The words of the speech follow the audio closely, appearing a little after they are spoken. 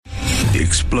The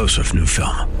explosive new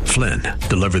film, Flynn,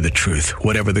 deliver the truth,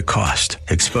 whatever the cost,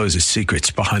 exposes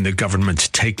secrets behind the government's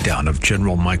takedown of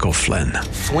General Michael Flynn.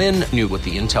 Flynn knew what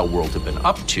the intel world had been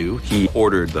up to. He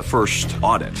ordered the first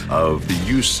audit of the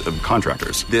use of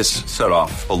contractors. This set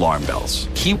off alarm bells.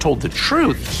 He told the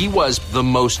truth. He was the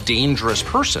most dangerous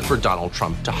person for Donald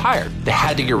Trump to hire. They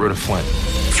had to get rid of Flynn.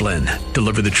 Flynn,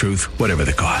 deliver the truth, whatever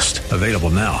the cost. Available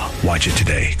now. Watch it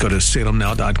today. Go to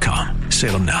salemnow.com.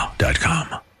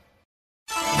 salemnow.com.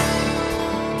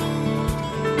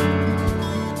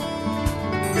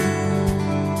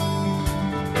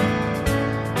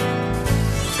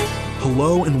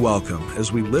 Hello and welcome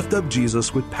as we lift up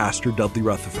Jesus with Pastor Dudley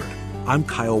Rutherford. I'm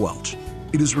Kyle Welch.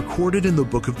 It is recorded in the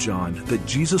book of John that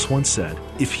Jesus once said,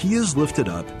 "If he is lifted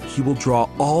up, he will draw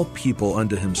all people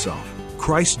unto himself."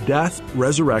 Christ's death,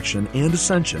 resurrection, and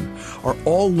ascension are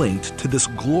all linked to this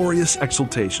glorious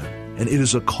exaltation, and it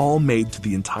is a call made to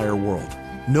the entire world.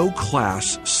 No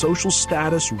class, social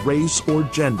status, race, or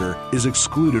gender is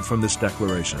excluded from this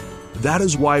declaration. That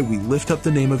is why we lift up the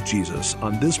name of Jesus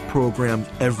on this program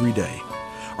every day.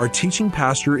 Our teaching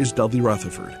pastor is Dudley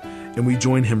Rutherford, and we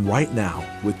join him right now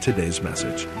with today's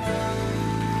message.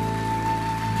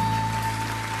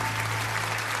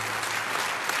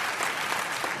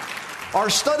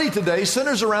 Our study today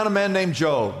centers around a man named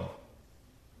Job.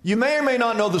 You may or may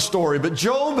not know the story, but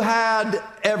Job had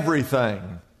everything.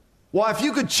 Why, if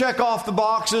you could check off the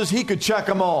boxes, he could check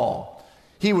them all.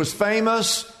 He was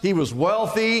famous, he was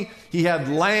wealthy, he had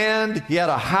land, he had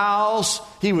a house,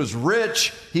 he was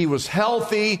rich, he was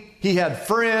healthy, he had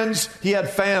friends, he had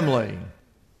family.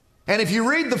 And if you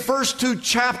read the first 2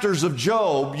 chapters of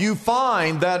Job, you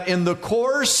find that in the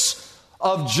course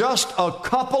of just a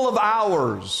couple of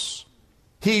hours,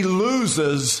 he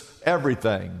loses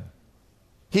everything.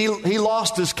 He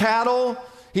lost his cattle,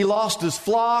 he lost his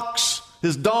flocks,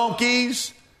 his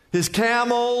donkeys, his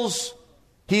camels.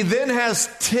 He then has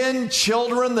 10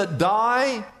 children that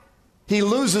die. He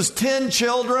loses 10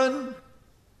 children,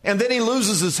 and then he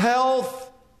loses his health.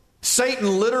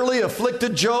 Satan literally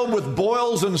afflicted Job with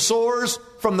boils and sores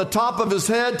from the top of his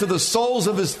head to the soles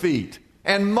of his feet.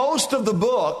 And most of the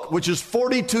book, which is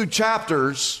 42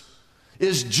 chapters,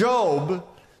 is Job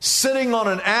sitting on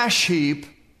an ash heap,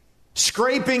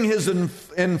 scraping his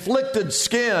inflamed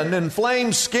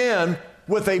skin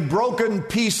with a broken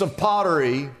piece of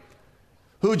pottery,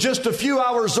 who just a few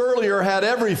hours earlier had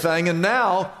everything, and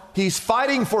now he's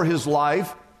fighting for his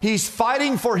life, he's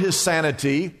fighting for his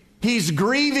sanity, he's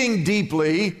grieving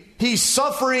deeply, he's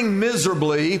suffering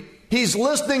miserably, he's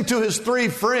listening to his 3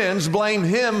 friends blame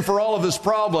him for all of his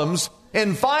problems,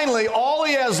 and finally all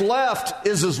he has left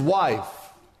is his wife.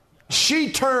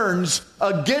 She turns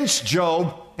against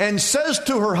Job and says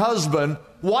to her husband,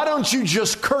 "Why don't you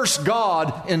just curse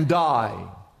God and die?"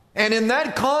 And in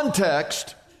that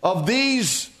context of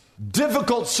these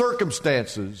difficult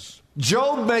circumstances,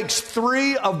 Job makes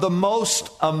 3 of the most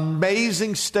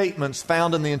amazing statements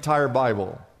found in the entire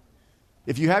Bible.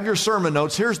 If you have your sermon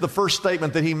notes, here's the first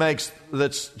statement that he makes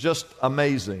that's just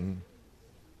amazing.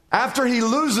 After he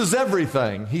loses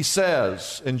everything, he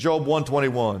says in Job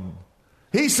 121,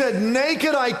 he said,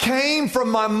 "Naked I came from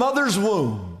my mother's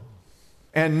womb,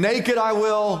 and naked I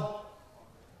will."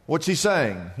 What's he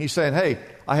saying? He's saying, hey,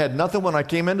 I had nothing when I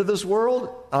came into this world,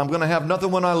 and I'm going to have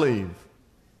nothing when I leave.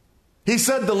 He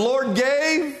said, the Lord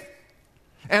gave,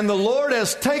 and the Lord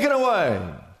has taken away.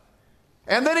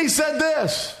 And then he said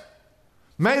this,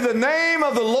 may the name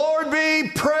of the Lord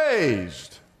be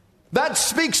praised. That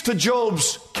speaks to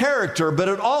Job's character, but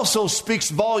it also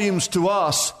speaks volumes to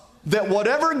us that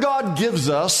whatever God gives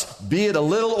us, be it a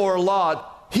little or a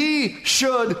lot, he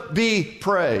should be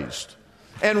praised.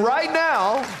 And right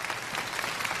now,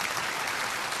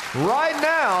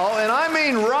 and I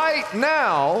mean right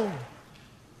now,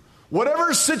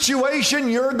 whatever situation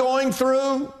you're going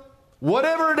through,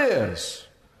 whatever it is,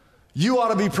 you ought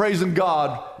to be praising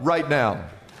God right now.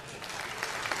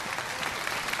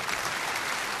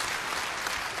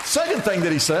 Second thing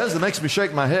that he says that makes me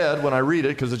shake my head when I read it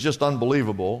because it's just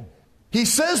unbelievable. He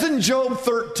says in Job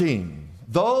 13,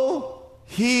 though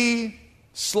he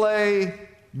slay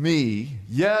me,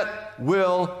 yet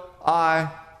will I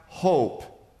hope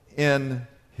in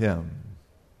him.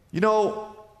 You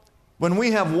know, when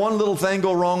we have one little thing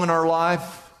go wrong in our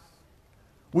life,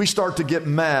 we start to get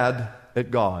mad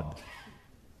at God.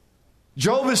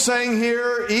 Job is saying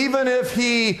here, even if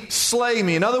he slay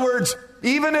me, in other words,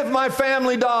 even if my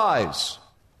family dies,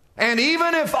 and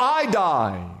even if I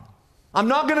die, I'm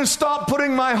not going to stop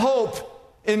putting my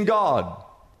hope in God.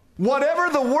 Whatever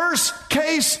the worst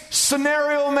case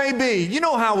scenario may be, you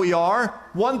know how we are.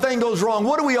 One thing goes wrong.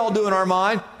 What do we all do in our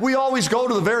mind? We always go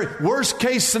to the very worst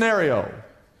case scenario.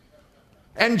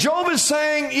 And Job is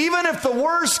saying, even if the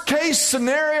worst case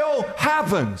scenario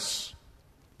happens,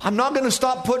 I'm not going to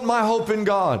stop putting my hope in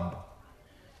God.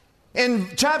 In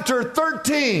chapter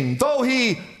 13, though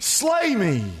he slay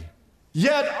me,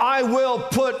 yet I will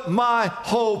put my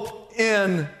hope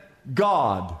in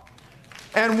God.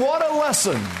 And what a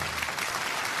lesson.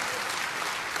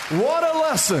 What a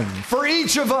lesson for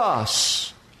each of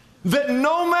us, that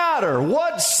no matter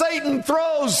what Satan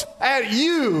throws at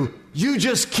you, you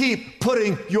just keep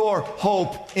putting your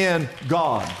hope in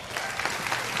God.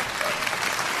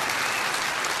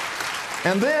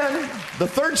 And then the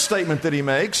third statement that he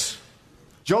makes,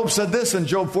 Job said this in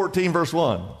Job 14, verse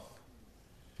 1.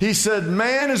 He said,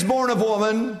 man is born of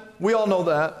woman. We all know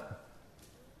that.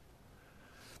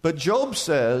 But Job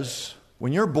says,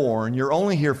 when you're born, you're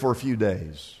only here for a few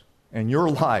days. And your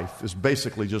life is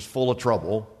basically just full of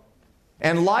trouble.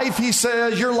 And life, he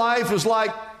says, your life is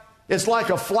it's like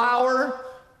a flower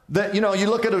that, you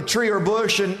look at a tree or a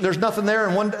bush and there's nothing there,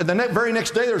 and the very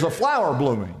next day there's a flower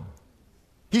blooming.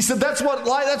 He said that's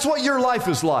what your life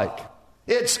is like.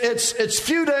 It's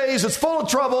few days, it's full of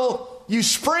trouble. You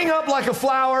spring up like a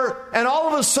flower, and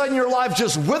all of a sudden your life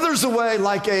just withers away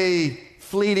like a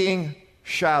fleeting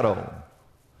shadow.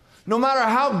 No matter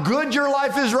how good your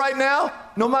life is right now,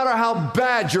 no matter how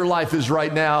bad your life is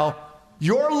right now,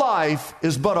 your life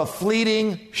is but a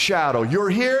fleeting shadow. You're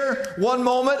here one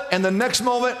moment, and the next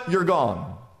moment you're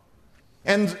gone.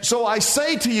 And so I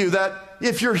say to you that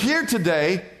if you're here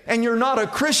today and you're not a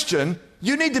Christian,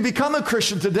 you need to become a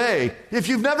Christian today. If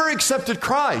you've never accepted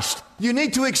Christ, you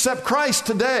need to accept Christ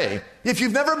today. If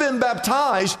you've never been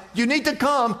baptized, you need to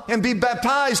come and be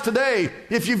baptized today.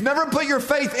 If you've never put your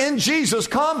faith in Jesus,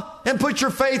 come and put your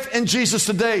faith in Jesus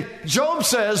today. Job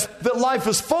says that life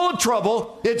is full of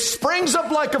trouble. It springs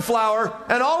up like a flower,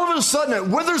 and all of a sudden it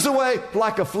withers away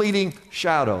like a fleeting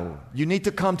shadow. You need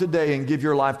to come today and give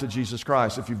your life to Jesus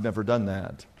Christ if you've never done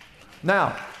that.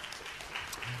 Now,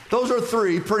 those are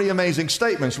three pretty amazing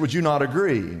statements. Would you not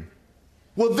agree?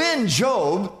 Well, then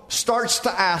Job starts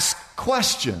to ask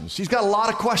questions. He's got a lot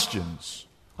of questions.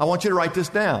 I want you to write this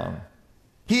down.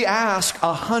 He asked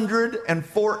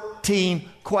 114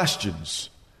 questions.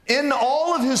 In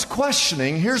all of his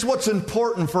questioning, here's what's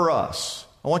important for us.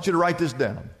 I want you to write this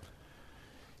down.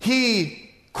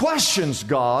 He questions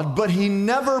God, but he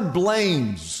never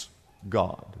blames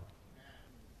God.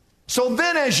 So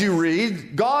then as you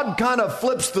read, God kind of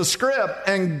flips the script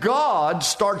and God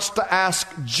starts to ask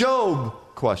Job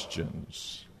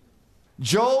questions.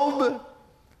 Job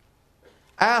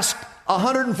asked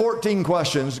 114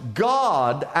 questions.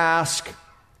 God asked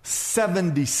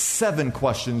 77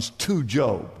 questions to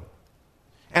Job.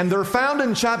 And they're found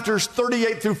in chapters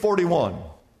 38 through 41.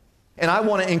 And I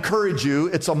want to encourage you,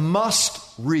 it's a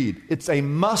must read. It's a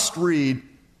must read.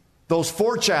 Those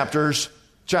 4 chapters,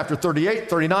 chapter 38,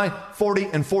 39, 40,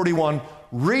 and 41,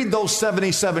 read those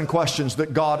 77 questions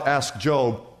that God asked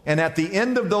Job. And at the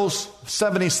end of those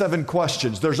 77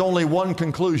 questions, there's only one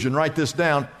conclusion. Write this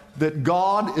down, that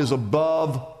God is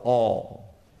above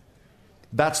all.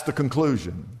 That's the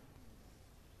conclusion.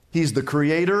 He's the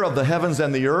creator of the heavens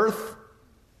and the earth.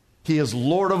 He is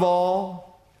Lord of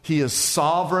all. He is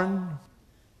sovereign.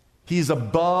 He's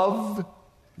above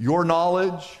your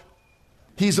knowledge.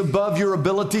 He's above your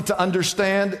ability to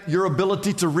understand, your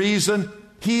ability to reason.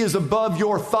 He is above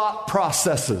your thought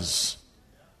processes.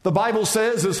 The Bible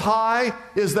says, as high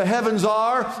as the heavens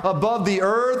are above the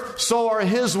earth, so are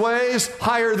his ways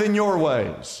higher than your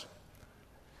ways.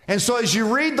 And so as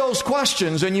you read those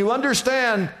questions and you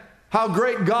understand how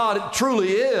great God truly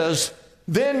is,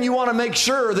 then you want to make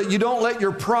sure that you don't let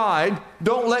your pride,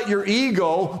 don't let your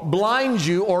ego blind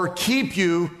you or keep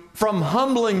you from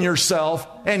humbling yourself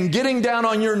and getting down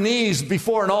on your knees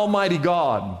before an almighty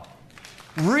God.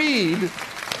 Read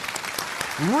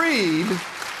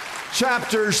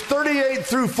chapters 38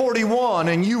 through 41,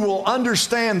 and you will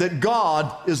understand that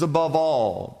God is above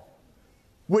all.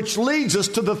 Which leads us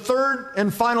to the third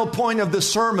and final point of this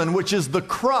sermon, which is the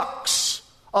crux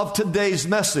of today's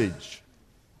message.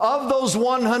 Of those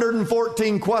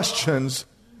 114 questions,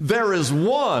 there is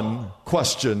one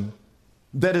question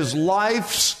that is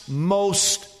life's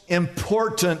most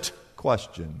important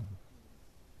question.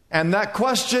 And that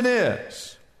question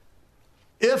is,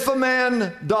 if a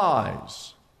man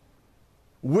dies,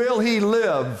 will he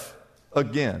live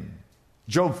again?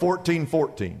 Job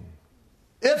 14:14.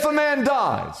 If a man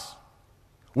dies,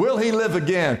 will he live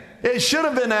again? It should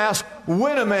have been asked,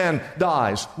 when a man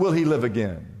dies, will he live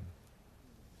again?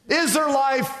 Is there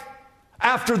life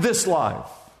after this life.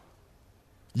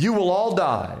 You will all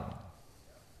die.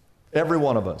 Every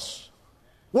one of us.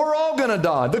 We're all going to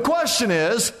die. The question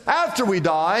is, after we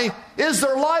die, is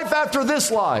there life after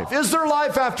this life? Is there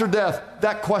life after death?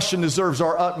 That question deserves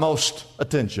our utmost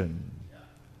attention.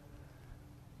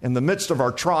 In the midst of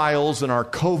our trials, in our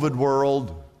COVID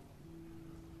world,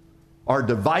 our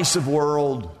divisive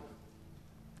world,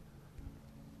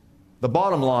 the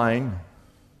bottom line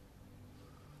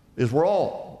is we're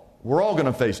all going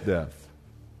to face death.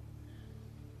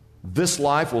 This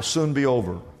life will soon be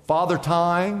over. Father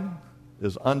Time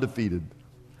is undefeated.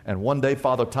 And one day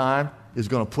Father Time is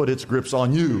going to put its grips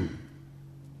on you.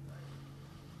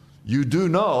 You do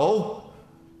know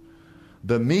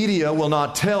the media will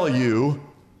not tell you,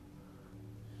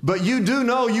 but you do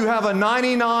know you have a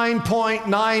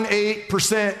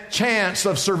 99.98% chance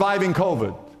of surviving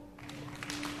COVID.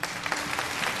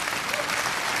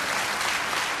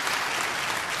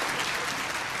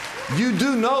 You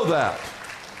do know that.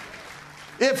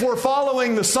 If we're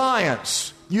following the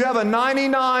science, you have a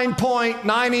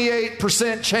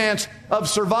 99.98% chance of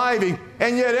surviving,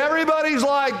 and yet everybody's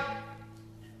like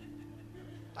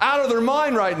out of their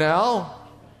mind right now.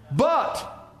 But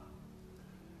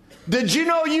did you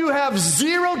know you have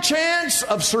zero chance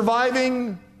of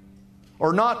surviving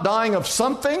or not dying of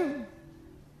something?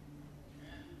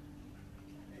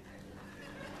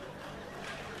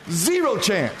 Zero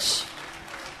chance.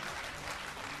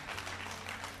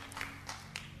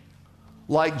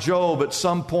 Like Job, at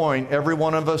some point, every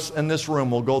one of us in this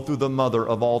room will go through the mother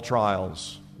of all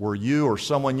trials, where you or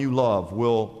someone you love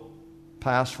will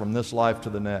pass from this life to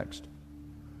the next.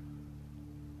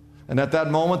 And at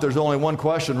that moment, there's only one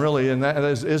question, really, and that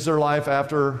is there life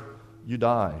after you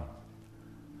die?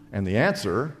 And the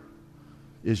answer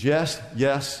is yes,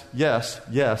 yes, yes,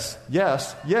 yes,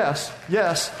 yes, yes,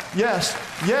 yes, yes,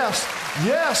 yes,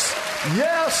 yes,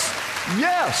 yes,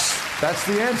 yes. That's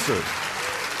the answer.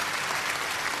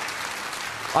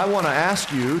 I want to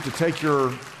ask you to take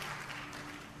your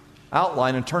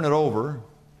outline and turn it over.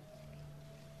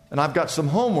 And I've got some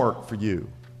homework for you.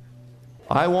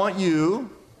 I want you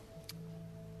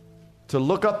to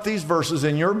look up these verses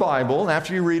in your Bible. And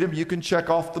after you read them, you can check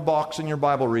off the box in your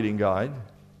Bible reading guide.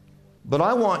 But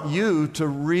I want you to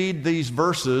read these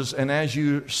verses, and as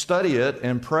you study it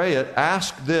and pray it,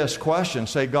 ask this question.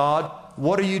 Say, God,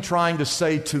 what are you trying to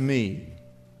say to me?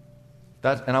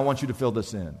 And I want you to fill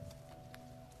this in.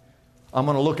 I'm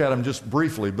going to look at them just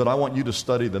briefly, but I want you to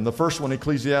study them. The first one,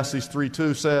 Ecclesiastes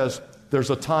 3:2, says, there's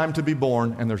a time to be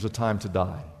born and there's a time to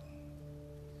die.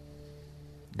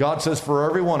 God says for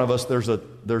every one of us, there's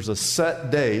a set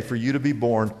day for you to be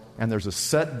born and there's a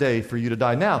set day for you to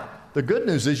die. Now, the good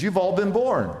news is you've all been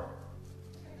born.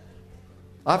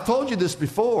 I've told you this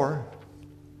before.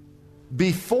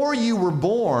 Before you were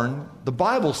born, the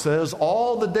Bible says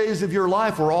all the days of your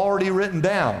life were already written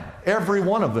down, every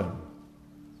one of them.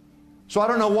 So I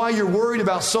don't know why you're worried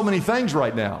about so many things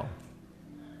right now.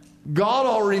 God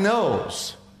already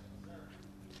knows.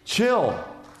 Chill.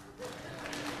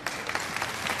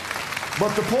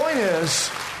 But the point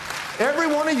is, every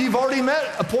one of you have already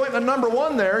met appointment number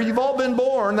one there. You've all been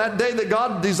born. That day that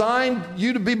God designed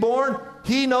you to be born,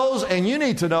 He knows, and you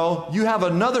need to know, you have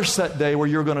another set day where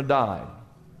you're going to die.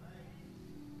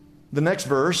 The next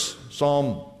verse,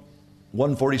 Psalm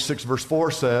 146 verse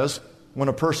 4 says, when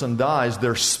a person dies,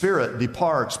 their spirit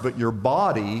departs, but your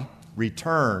body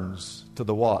returns to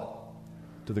the what?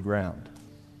 To the ground.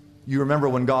 You remember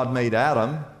when God made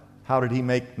Adam, how did He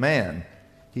make man?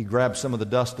 He grabbed some of the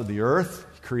dust of the earth,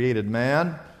 created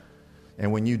man,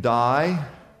 and when you die,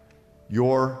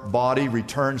 your body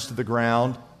returns to the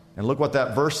ground. And look what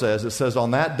that verse says. It says,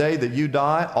 on that day that you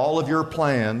die, all of your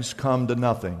plans come to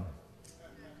nothing.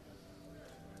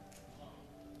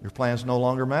 Your plans no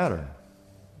longer matter.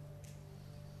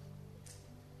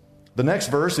 The next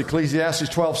verse, Ecclesiastes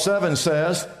 12:7,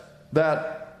 says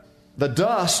that the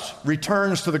dust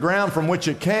returns to the ground from which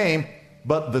it came,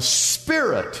 but the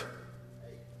spirit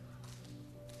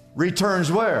returns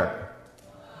where?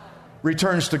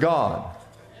 Returns to God.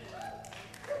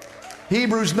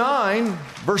 Hebrews 9,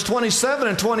 verse 27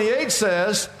 and 28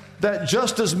 says that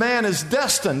just as man is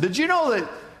destined. Did you know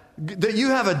that you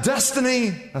have a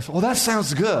destiny? Well, that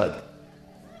sounds good.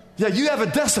 Yeah, you have a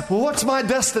destiny. Well, what's my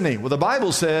destiny? Well, the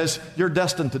Bible says you're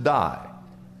destined to die.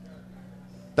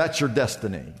 That's your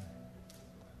destiny.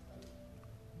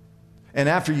 And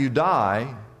after you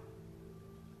die,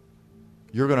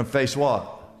 you're going to face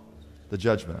what? The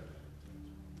judgment.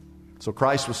 So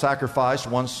Christ was sacrificed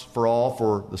once for all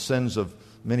for the sins of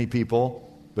many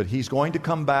people, but He's going to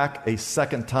come back a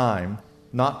second time,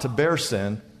 not to bear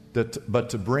sin, but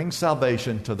to bring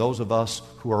salvation to those of us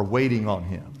who are waiting on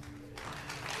Him.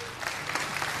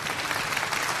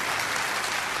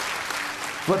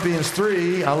 Philippians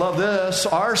 3, I love this.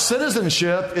 Our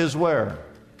citizenship is where?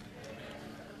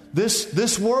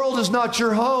 This world is not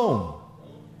your home.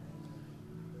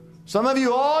 Some of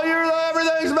you,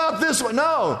 everything's about this one.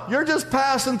 No, you're just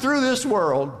passing through this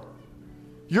world.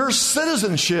 Your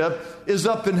citizenship is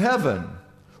up in heaven.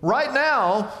 Right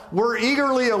now, we're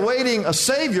eagerly awaiting a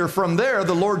Savior from there,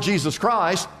 the Lord Jesus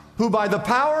Christ, who by the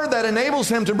power that enables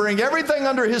Him to bring everything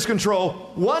under His control,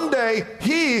 one day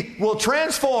He will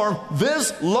transform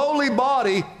this lowly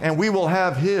body and we will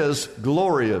have His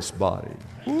glorious body.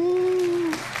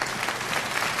 Ooh.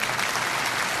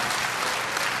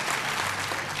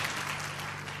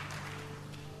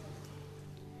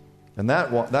 And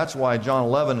that's why John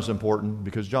 11 is important,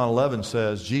 because John 11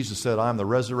 says, Jesus said, I am the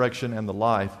resurrection and the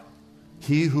life.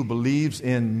 He who believes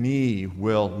in me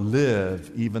will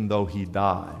live even though he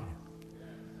die.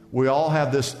 We all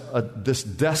have this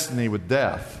destiny with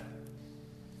death.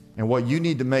 And what you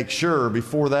need to make sure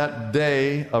before that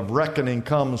day of reckoning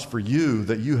comes for you,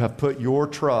 that you have put your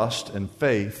trust and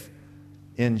faith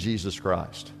in Jesus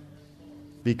Christ.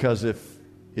 Because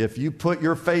if you put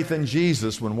your faith in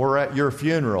Jesus when we're at your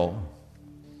funeral,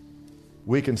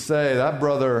 we can say that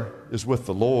brother is with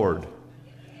the Lord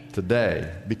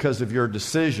today because of your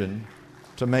decision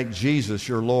to make Jesus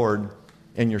your Lord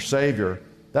and your Savior.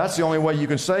 That's the only way you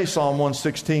can say Psalm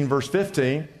 116 verse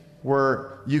 15,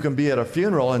 where you can be at a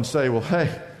funeral and say, well,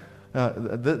 hey, how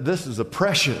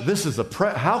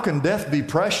can death be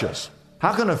precious?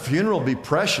 How can a funeral be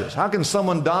precious? How can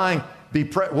someone dying be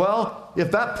precious? Well, if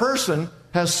that person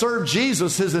has served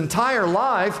Jesus his entire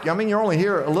life, I mean, you're only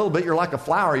here a little bit, you're like a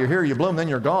flower, you're here, you bloom, then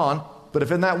you're gone. But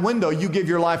if in that window you give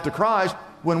your life to Christ,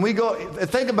 when we go,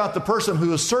 think about the person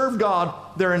who has served God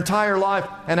their entire life,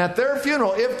 and at their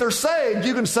funeral, if they're saved,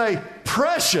 you can say,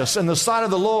 precious in the sight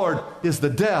of the Lord is the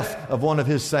death of one of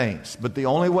His saints. But the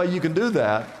only way you can do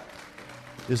that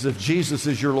is if Jesus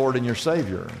is your Lord and your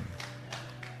Savior.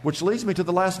 Which leads me to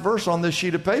the last verse on this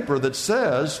sheet of paper that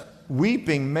says,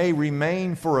 weeping may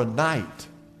remain for a night.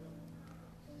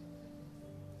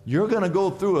 You're going to go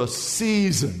through a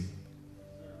season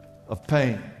of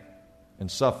pain and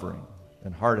suffering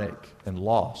and heartache and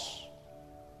loss.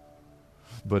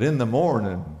 But in the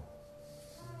morning,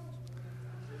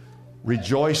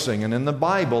 rejoicing. And in the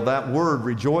Bible, that word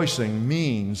rejoicing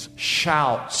means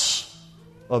shouts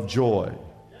of joy.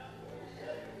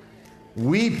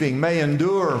 Weeping may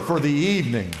endure for the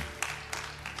evening,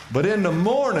 but in the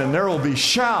morning there will be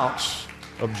shouts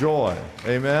of joy.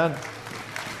 Amen?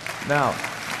 Now,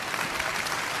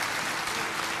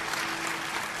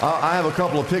 I have a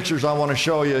couple of pictures I want to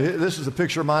show you. This is a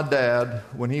picture of my dad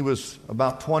when he was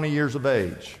about 20 years of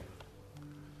age.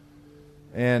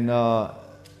 And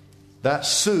that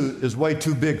suit is way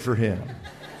too big for him.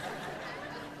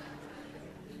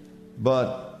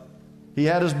 But he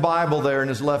had his Bible there in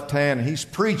his left hand, and he's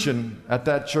preaching at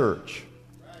that church.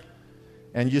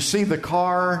 And you see the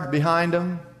car behind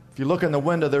him. If you look in the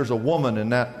window, there's a woman in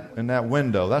that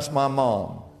window. That's my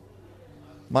mom.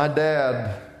 My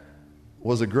dad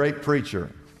was a great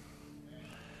preacher.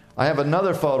 I have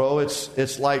another photo.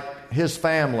 It's like his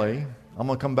family. I'm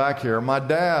going to come back here. My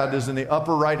dad is in the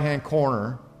upper right-hand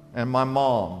corner, and my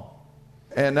mom.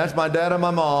 And that's my dad and my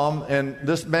mom. And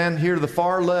this man here to the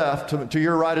far left, to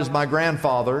your right, is my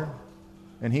grandfather.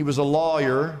 And he was a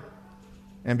lawyer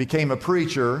and became a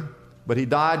preacher, but he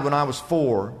died when I was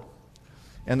 4.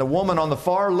 And the woman on the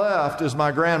far left is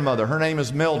my grandmother. Her name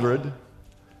is Mildred.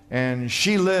 And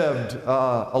she lived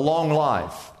a long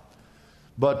life,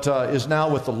 but is now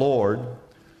with the Lord.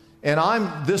 And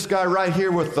I'm this guy right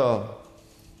here with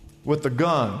the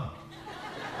gun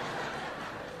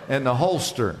and the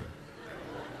holster.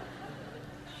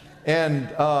 And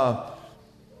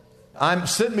I'm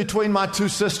sitting between my two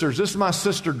sisters. This is my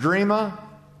sister Dreama.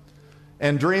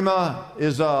 And Dreama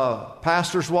is a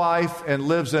pastor's wife and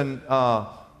lives in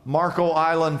Marco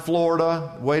Island,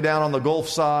 Florida, way down on the Gulf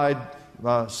side,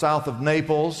 south of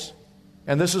Naples.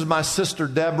 And this is my sister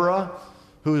Deborah,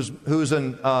 who's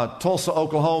in Tulsa,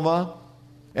 Oklahoma.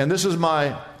 And this is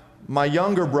my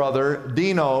younger brother,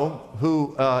 Dino,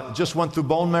 who just went through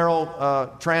bone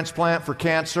marrow transplant for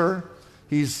cancer.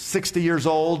 He's 60 years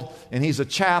old, and he's a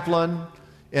chaplain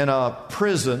in a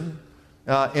prison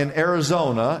in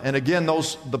Arizona. And again,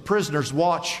 the prisoners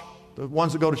watch, the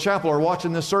ones that go to chapel are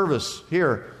watching this service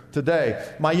here today.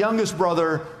 My youngest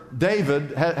brother,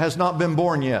 David, has not been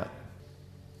born yet.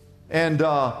 And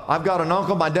I've got an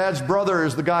uncle. My dad's brother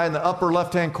is the guy in the upper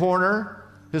left-hand corner.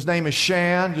 His name is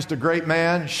Shan, just a great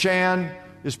man. Shan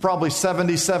is probably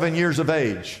 77 years of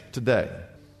age today.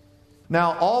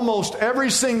 Now, almost every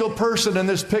single person in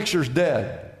this picture is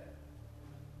dead,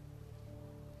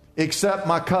 except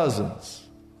my cousins.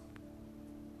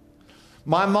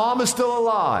 My mom is still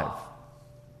alive.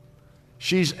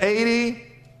 She's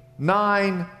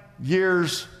 89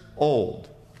 years old.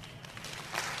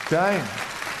 Okay?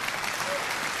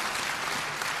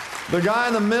 The guy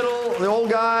in the middle, the old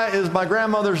guy, is my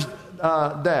grandmother's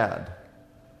dad.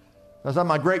 That's not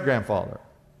my great-grandfather.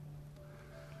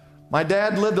 My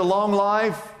dad lived a long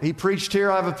life. He preached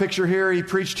here. I have a picture here. He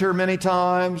preached here many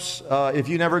times. If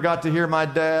you never got to hear my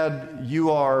dad,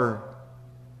 you are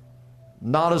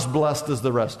not as blessed as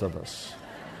the rest of us,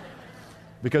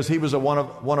 because he was a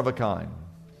one of a kind.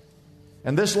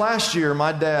 And this last year,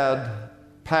 my dad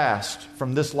passed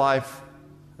from this life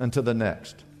into the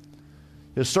next.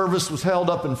 His service was held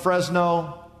up in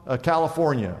Fresno,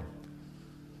 California,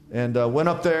 and went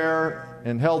up there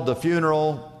and held the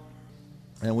funeral.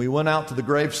 And we went out to the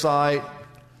gravesite,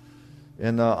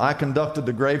 and I conducted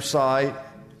the gravesite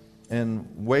and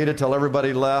waited till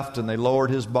everybody left, and they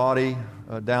lowered his body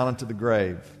down into the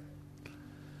grave.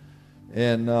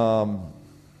 And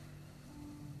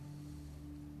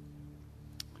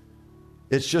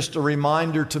it's just a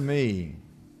reminder to me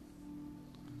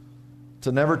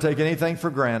to never take anything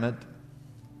for granted,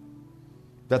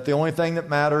 that the only thing that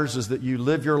matters is that you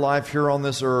live your life here on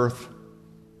this earth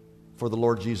for the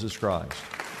Lord Jesus Christ.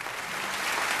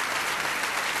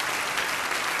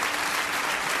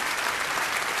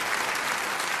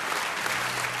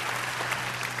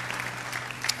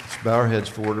 Let's bow our heads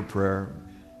for a word of prayer.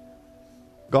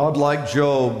 God, like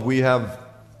Job, we have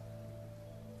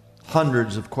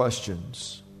hundreds of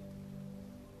questions.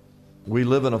 We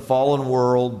live in a fallen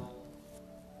world.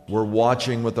 We're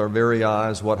watching with our very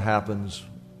eyes what happens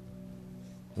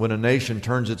when a nation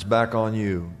turns its back on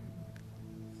you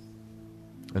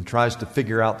and tries to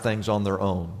figure out things on their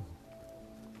own.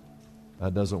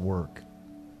 That doesn't work.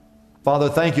 Father,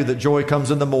 thank you that joy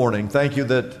comes in the morning. Thank you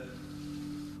that,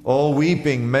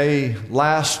 weeping may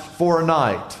last for a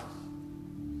night.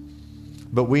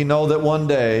 But we know that one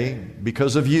day,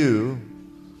 because of you,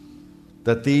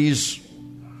 that these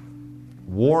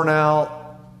worn out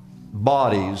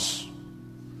bodies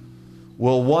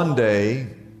will one day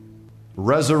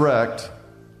resurrect,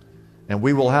 and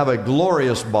we will have a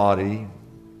glorious body,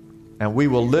 and we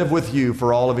will live with you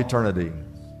for all of eternity.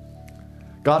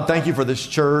 God, thank you for this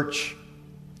church.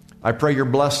 I pray your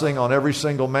blessing on every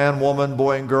single man, woman,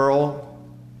 boy, and girl.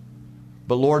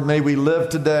 But Lord, may we live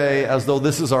today as though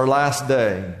this is our last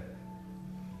day,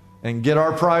 and get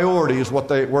our priorities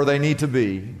where they need to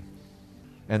be,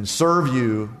 and serve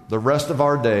you the rest of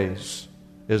our days.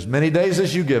 As many days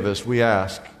as you give us, we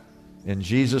ask in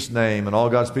Jesus' name. And all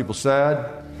God's people said,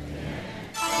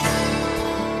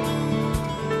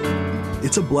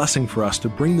 it's a blessing for us to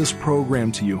bring this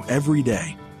program to you every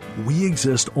day. We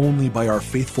exist only by our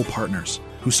faithful partners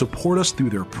who support us through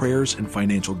their prayers and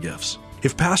financial gifts.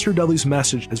 If Pastor Dudley's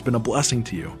message has been a blessing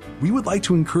to you, we would like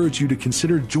to encourage you to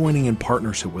consider joining in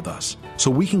partnership with us so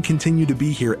we can continue to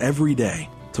be here every day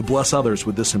to bless others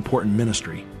with this important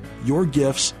ministry. Your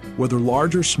gifts, whether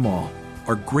large or small,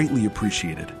 are greatly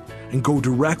appreciated and go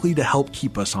directly to help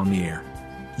keep us on the air.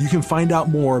 You can find out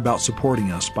more about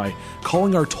supporting us by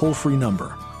calling our toll-free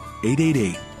number,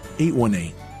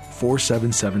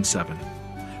 888-818-4777.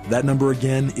 That number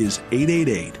again is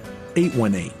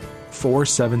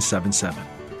 888-818-4777.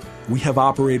 We have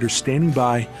operators standing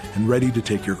by and ready to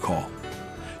take your call.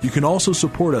 You can also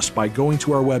support us by going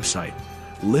to our website,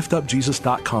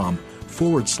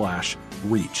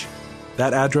 liftupjesus.com/reach.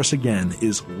 That address again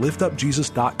is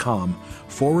liftupjesus.com/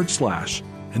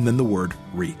 and then the word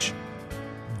reach.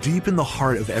 Deep in the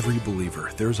heart of every believer,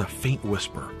 there's a faint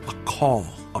whisper, a call,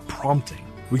 a prompting.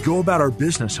 We go about our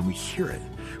business and we hear it.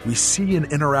 We see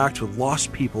and interact with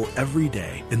lost people every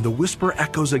day, and the whisper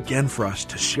echoes again for us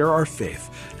to share our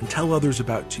faith and tell others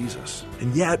about Jesus.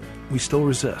 And yet, we still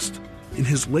resist. In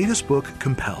his latest book,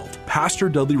 Compelled, Pastor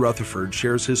Dudley Rutherford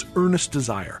shares his earnest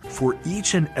desire for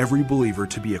each and every believer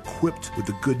to be equipped with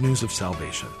the good news of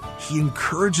salvation. He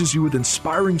encourages you with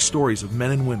inspiring stories of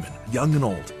men and women, young and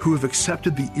old, who have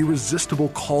accepted the irresistible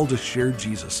call to share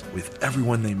Jesus with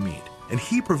everyone they meet. And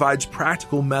he provides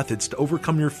practical methods to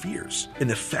overcome your fears and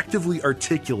effectively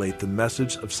articulate the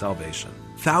message of salvation.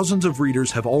 Thousands of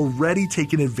readers have already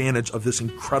taken advantage of this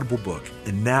incredible book,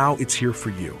 and now it's here for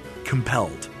you.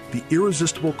 Compelled, the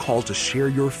irresistible call to share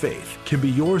your faith, can be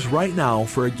yours right now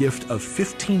for a gift of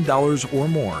 $15 or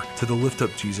more to the Lift Up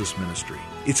Jesus Ministry.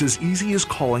 It's as easy as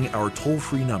calling our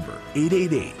toll-free number,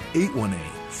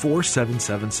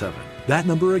 888-818-4777. That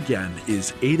number again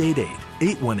is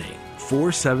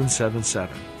 818-4777.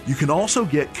 You can also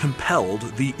get Compelled,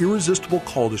 the Irresistible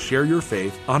Call to Share Your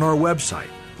Faith on our website,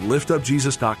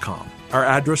 liftupjesus.com. Our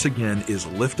address again is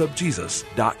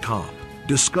liftupjesus.com.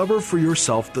 Discover for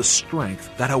yourself the strength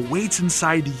that awaits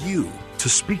inside you to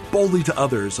speak boldly to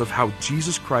others of how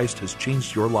Jesus Christ has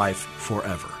changed your life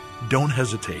forever. Don't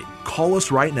hesitate. Call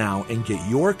us right now and get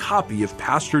your copy of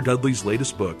Pastor Dudley's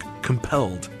latest book,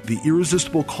 Compelled, the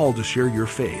Irresistible Call to Share Your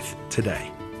Faith,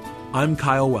 today. I'm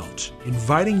Kyle Welch,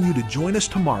 inviting you to join us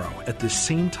tomorrow at this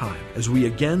same time as we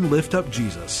again lift up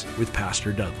Jesus with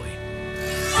Pastor Dudley.